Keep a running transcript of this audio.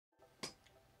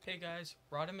Hey guys,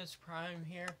 Rodimus Prime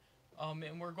here,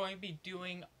 and we're going to be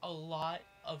doing a lot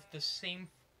of the same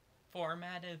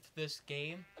format of this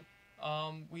game.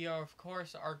 We are, of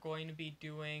course, are going to be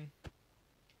doing,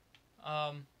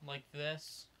 like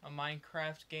this, a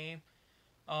Minecraft game.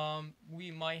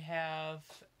 We might have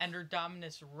Ender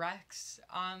Dominus Rex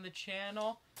on the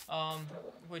channel,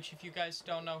 which if you guys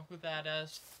don't know who that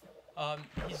is,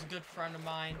 he's a good friend of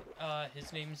mine.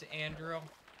 His name's Andrew.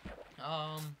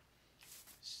 Um,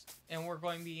 and we're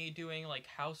going to be doing like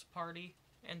house party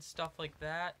and stuff like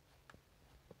that,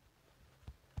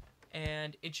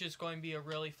 and it's just going to be a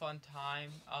really fun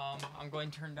time. I'm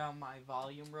going to turn down my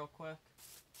volume real quick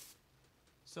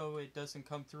so it doesn't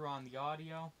come through on the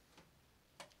audio.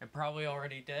 It probably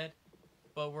already did,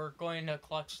 but we're going to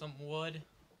collect some wood,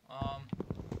 um,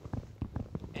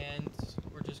 and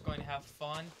we're just going to have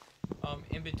fun.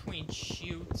 In between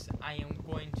shoots I am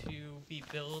going to be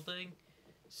building,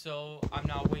 so I'm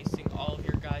not wasting all of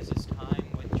your guys' time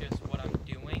with just what I'm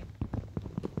doing.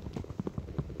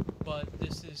 But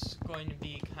this is going to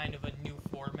be kind of a new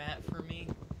format for me,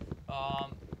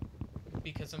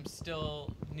 because I'm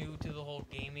still new to the whole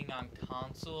gaming on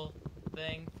console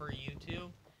thing for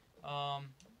YouTube. Oh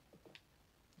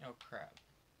crap.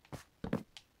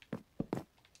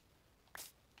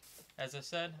 As I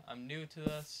said, I'm new to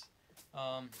this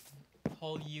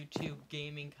whole YouTube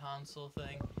gaming console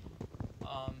thing.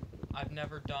 I've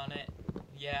never done it.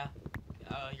 Yeah,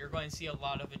 you're going to see a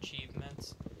lot of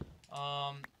achievements.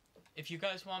 If you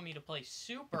guys want me to play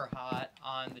Super Hot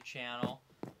on the channel,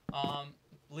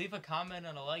 leave a comment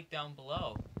and a like down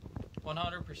below.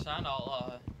 100%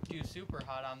 I'll do Super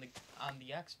Hot on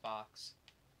the Xbox.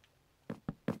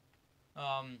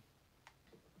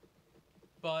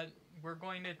 But we're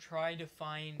going to try to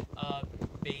find a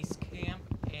base camp,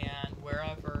 and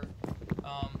wherever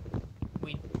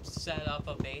we set up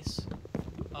a base.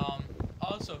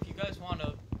 Also, if you guys want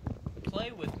to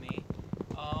play with me,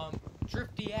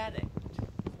 Drifty Addict.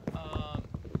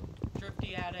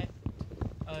 Drifty Addict.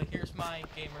 Here's my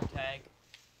gamer tag.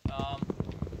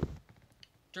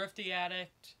 Drifty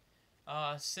Addict.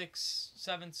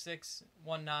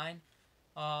 67619.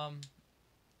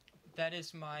 That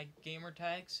is my gamer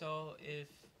tag. So if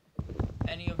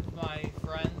any of my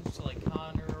friends like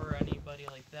Connor or anybody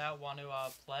like that want to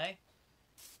play,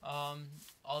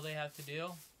 all they have to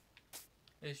do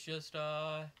is just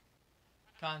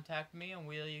contact me, and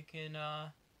we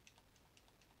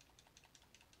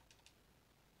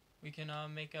can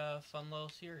make a fun little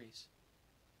series.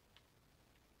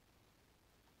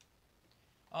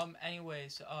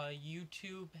 Anyways,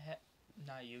 YouTube,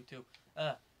 not YouTube,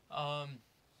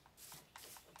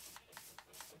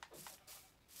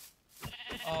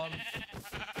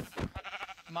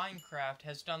 Minecraft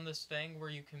has done this thing where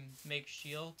you can make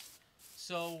shields.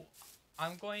 So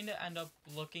I'm going to end up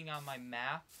looking on my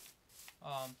map,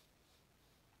 and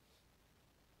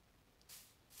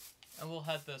we'll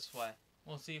head this way.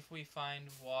 We'll see if we find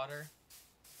water,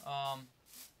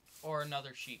 or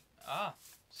another sheep.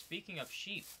 Speaking of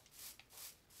sheep.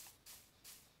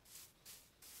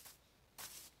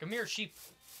 Come here, sheep.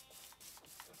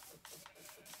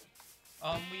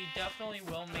 We definitely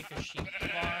will make a sheep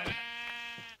farm.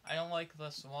 I don't like the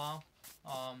swamp.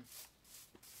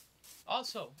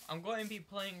 Also, I'm going to be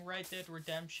playing Red Dead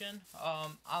Redemption,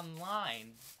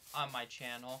 online on my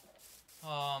channel.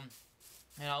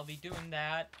 And I'll be doing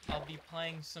that. I'll be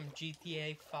playing some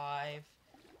GTA 5,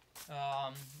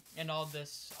 and all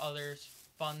this other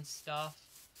fun stuff.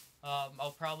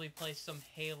 I'll probably play some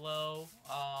Halo,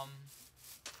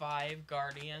 5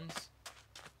 Guardians.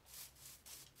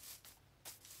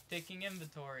 Taking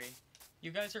inventory.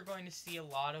 You guys are going to see a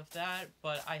lot of that,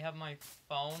 but I have my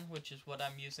phone, which is what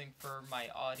I'm using for my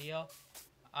audio.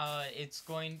 I'm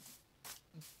going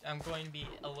to be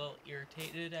a little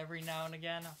irritated every now and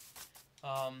again,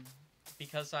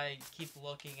 because I keep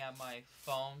looking at my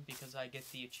phone because I get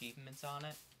the achievements on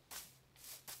it.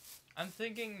 I'm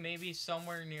thinking maybe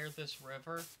somewhere near this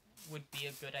river would be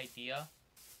a good idea,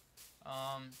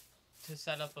 to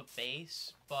set up a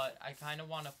base, but I kind of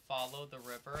want to follow the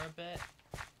river a bit.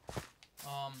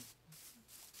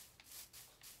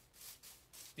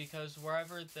 Because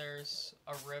wherever there's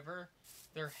a river,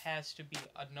 there has to be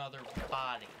another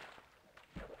body.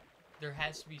 There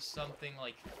has to be something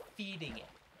like feeding it.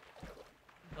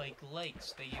 Like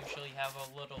lakes, they usually have a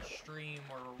little stream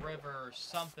or a river or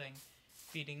something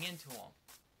feeding into them.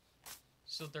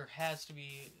 So there has to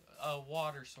be a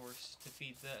water source to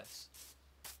feed this.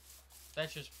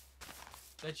 That's just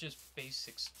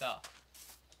basic stuff.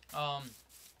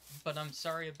 But I'm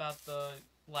sorry about the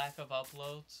lack of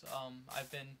uploads.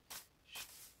 I've been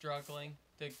struggling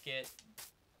to get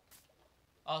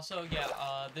Also, yeah,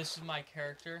 this is my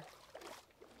character.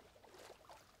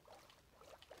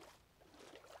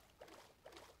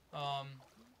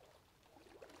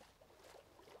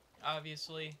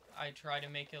 Obviously, I try to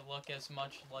make it look as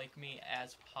much like me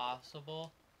as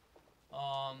possible.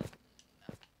 Um,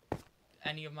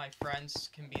 any of my friends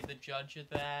can be the judge of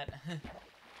that.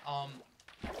 um,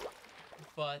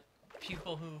 but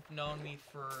people who've known me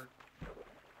for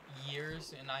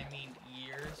years, and I mean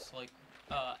years, like,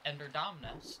 Ender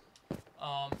Dominus,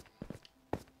 um,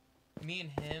 me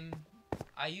and him,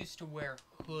 I used to wear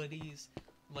hoodies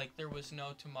like there was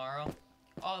no tomorrow.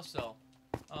 Also,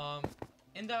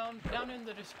 and down in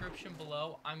the description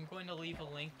below, I'm going to leave a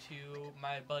link to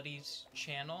my buddy's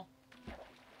channel.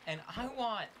 And I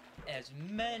want as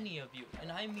many of you,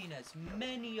 and I mean as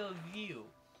many of you,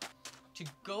 to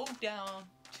go down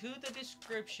to the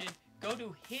description, go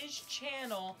to his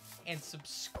channel, and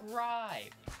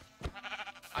subscribe.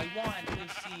 I want to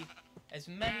see as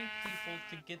many people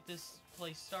to get this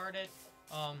place started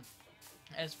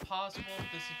as possible.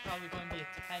 This is probably going to be a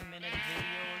 10-minute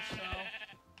video or so.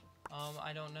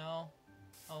 I don't know.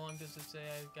 How long does it say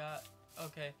I've got?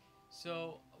 Okay,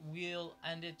 so we'll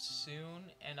end it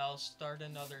soon, and I'll start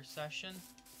another session.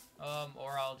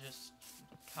 Or I'll just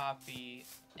copy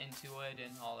into it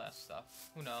and all that stuff.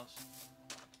 Who knows?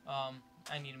 I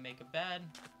need to make a bed.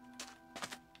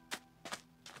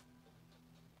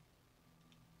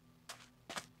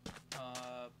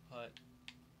 Put...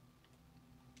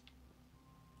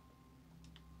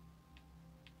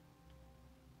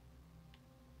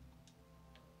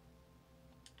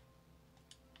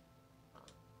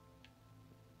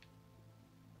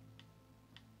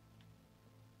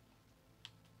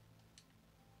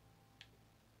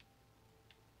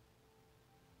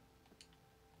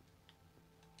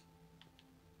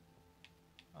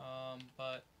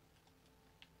 but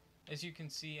as you can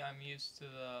see, I'm used to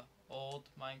the old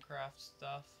Minecraft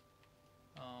stuff.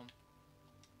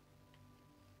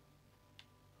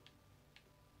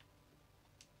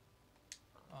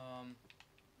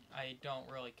 I don't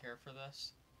really care for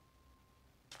this.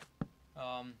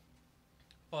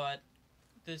 But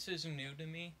this is new to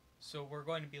me, so we're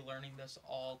going to be learning this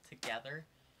all together.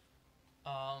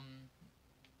 I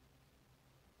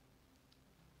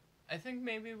think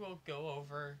maybe we'll go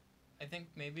over, I think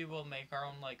maybe we'll make our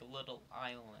own, like, little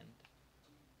island.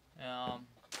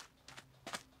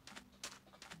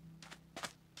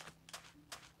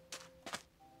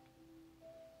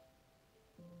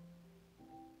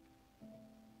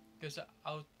 Because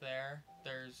out there,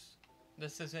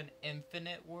 this is an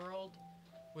infinite world,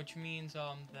 which means,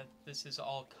 that this is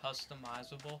all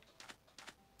customizable.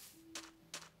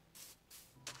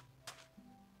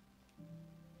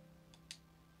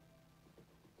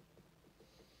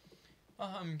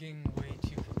 I'm getting way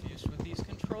too confused with these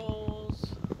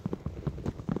controls.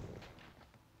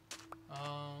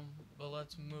 But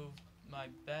let's move my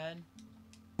bed.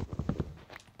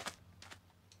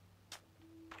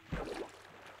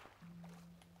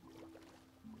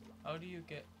 How do you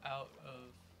get out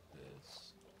of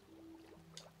this?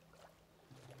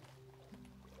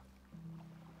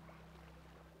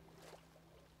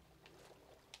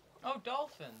 Oh,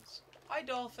 dolphins! Hi,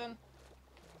 dolphin!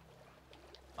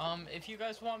 If you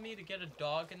guys want me to get a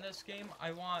dog in this game,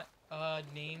 I want,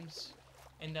 names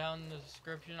and down in the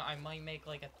description. I might make,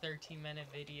 like, a 30-minute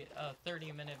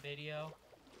video.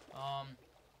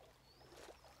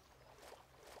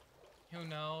 Who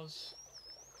knows?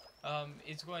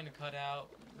 It's going to cut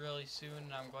out really soon,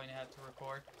 and I'm going to have to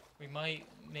record. We might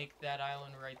make that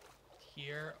island right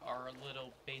here our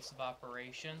little base of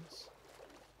operations.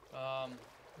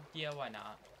 Yeah, why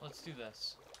not? Let's do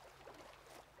this.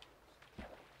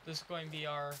 This is going to be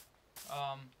our,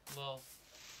 little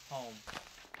home.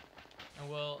 And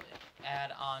we'll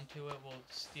add on to it, we'll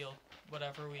steal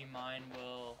whatever we mine,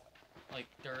 like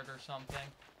dirt or something,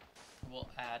 we'll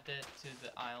add it to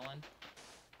the island.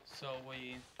 So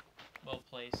we'll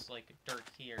place, like, dirt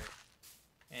here,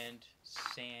 and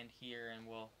sand here, and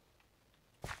we'll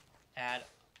add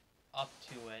up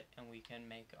to it, and we can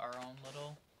make our own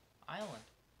little island.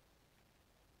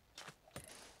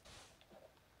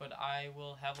 But I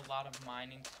will have a lot of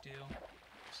mining to do,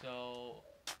 so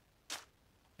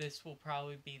this will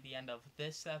probably be the end of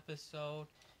this episode,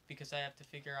 because I have to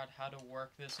figure out how to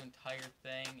work this entire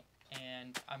thing,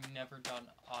 and I've never done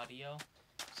audio.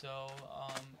 So,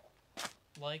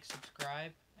 like,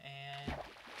 subscribe, and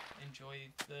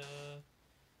enjoy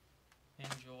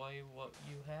what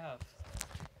you have.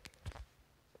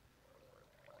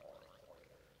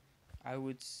 I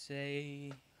would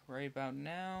say right about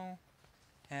now,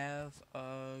 have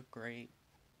a great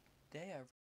day, everyone.